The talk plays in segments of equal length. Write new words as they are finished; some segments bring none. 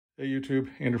Hey YouTube,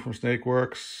 Andrew from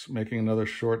Snakeworks, making another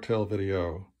short tail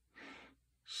video.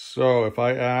 So if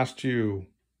I asked you,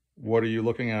 what are you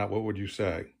looking at, what would you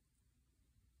say?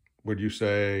 Would you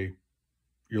say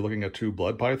you're looking at two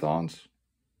blood pythons?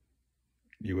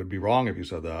 You would be wrong if you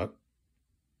said that,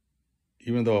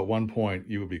 even though at one point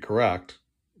you would be correct,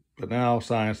 but now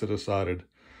science has decided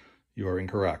you are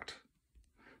incorrect.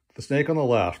 The snake on the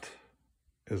left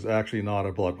is actually not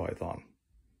a blood python.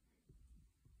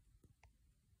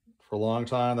 For a long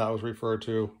time, that was referred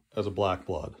to as a black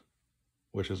blood,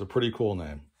 which is a pretty cool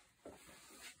name.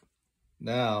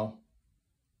 Now,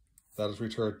 that is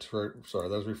referred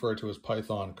to as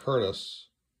Python curtus,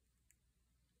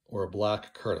 or a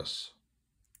black curtus,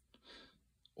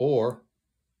 or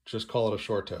just call it a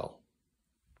short tail.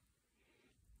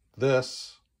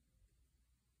 This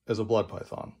is a blood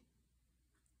python,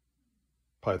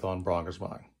 Python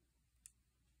bronchosmi,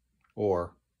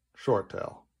 or short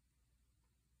tail.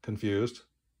 Confused?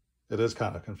 It is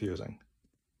kind of confusing,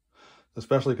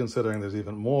 especially considering there's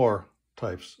even more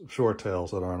types of short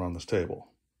tails that aren't on this table.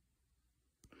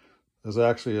 There's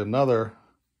actually another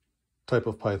type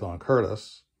of Python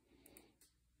curtus.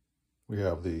 We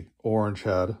have the orange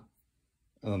head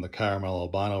and then the caramel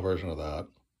albino version of that.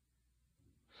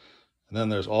 And then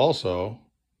there's also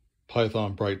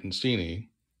Python breitensteinii,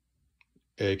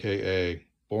 aka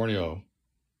Borneo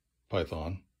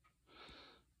python.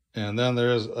 And then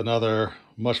there's another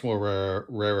much more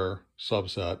rarer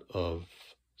subset of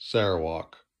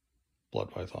Sarawak blood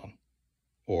python,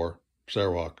 or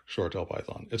Sarawak short-tailed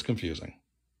python. It's confusing.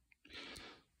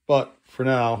 But for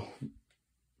now,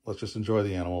 let's just enjoy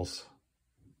the animals.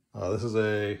 This is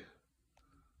going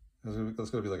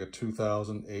to be like a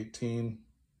 2018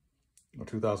 or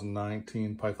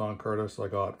 2019 Python curtus I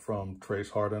got from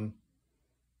Trace Harden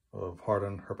of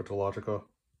Harden Herpetologica.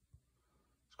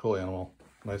 It's a cool animal.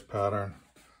 Nice pattern,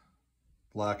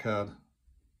 black head.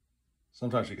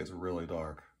 Sometimes she gets really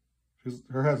dark.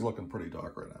 Her head's looking pretty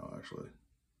dark right now, actually.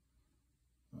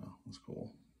 Oh, that's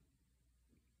cool.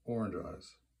 Orange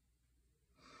eyes.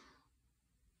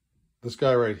 This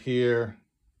guy right here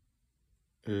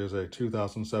is a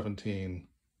 2017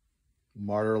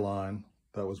 Martyr line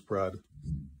that was bred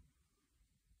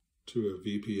to a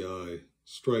VPI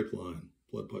stripe line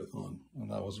blood python, and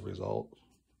that was the result.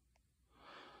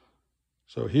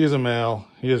 So he is a male,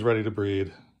 he is ready to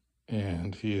breed,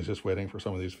 and he is just waiting for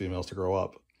some of these females to grow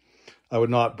up. I would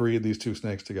not breed these two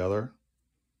snakes together.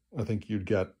 I think you'd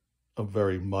get a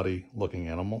very muddy looking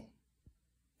animal.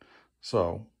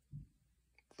 So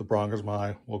the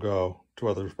bronchosmi will go to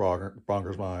other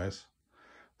bronchosmis.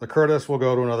 The curtus will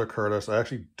go to another curtus. I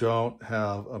actually don't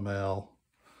have a male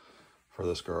for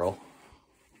this girl.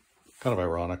 Kind of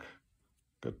ironic.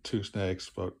 Got two snakes,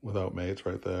 but without mates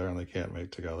right there, and they can't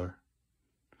mate together.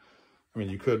 I mean,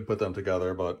 you could put them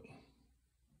together, but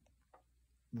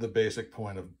the basic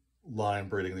point of line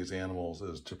breeding these animals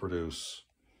is to produce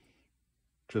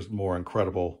just more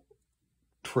incredible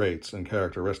traits and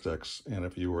characteristics. And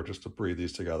if you were just to breed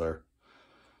these together,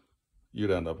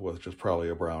 you'd end up with just probably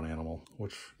a brown animal,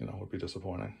 which, you know, would be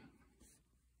disappointing.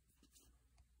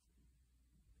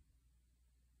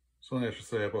 Something I should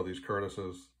say about these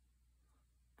curtises,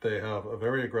 they have a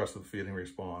very aggressive feeding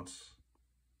response,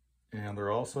 and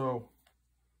they're also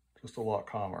just a lot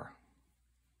calmer.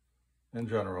 In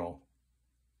general,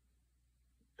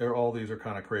 all these are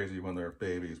kind of crazy when they're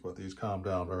babies, but these calm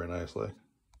down very nicely.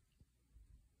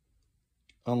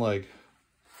 Unlike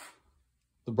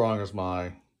the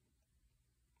bronchosmi,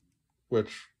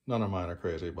 which none of mine are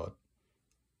crazy, but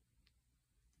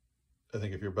I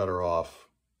think if you're better off,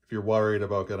 if you're worried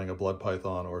about getting a blood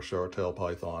python or a short-tailed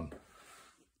python,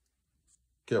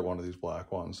 get one of these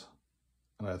black ones.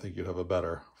 And I think you'd have a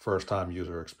better first-time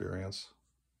user experience.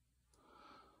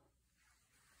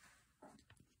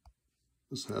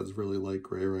 This head's really light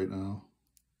gray right now.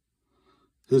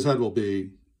 His head will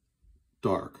be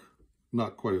dark.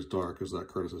 Not quite as dark as that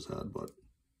curtus's head, but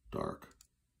dark.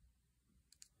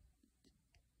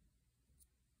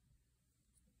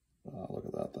 Look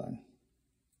at that thing.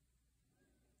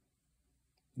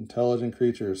 Intelligent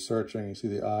creature is searching. You see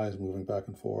the eyes moving back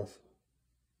and forth.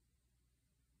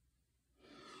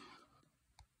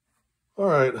 All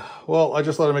right, well, I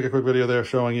just thought I'd make a quick video there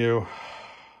showing you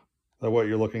that what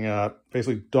you're looking at.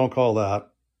 Basically, don't call that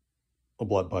a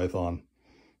blood python,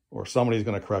 or somebody's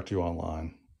going to correct you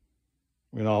online.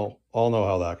 We all know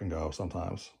how that can go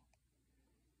sometimes.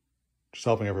 Just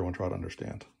helping everyone try to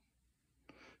understand.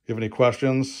 If you have any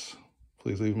questions,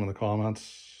 please leave them in the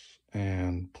comments.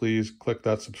 And please click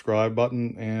that subscribe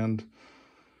button and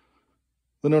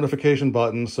the notification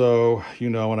button so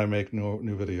you know when I make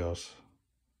new videos.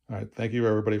 All right, thank you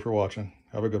everybody for watching.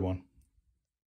 Have a good one.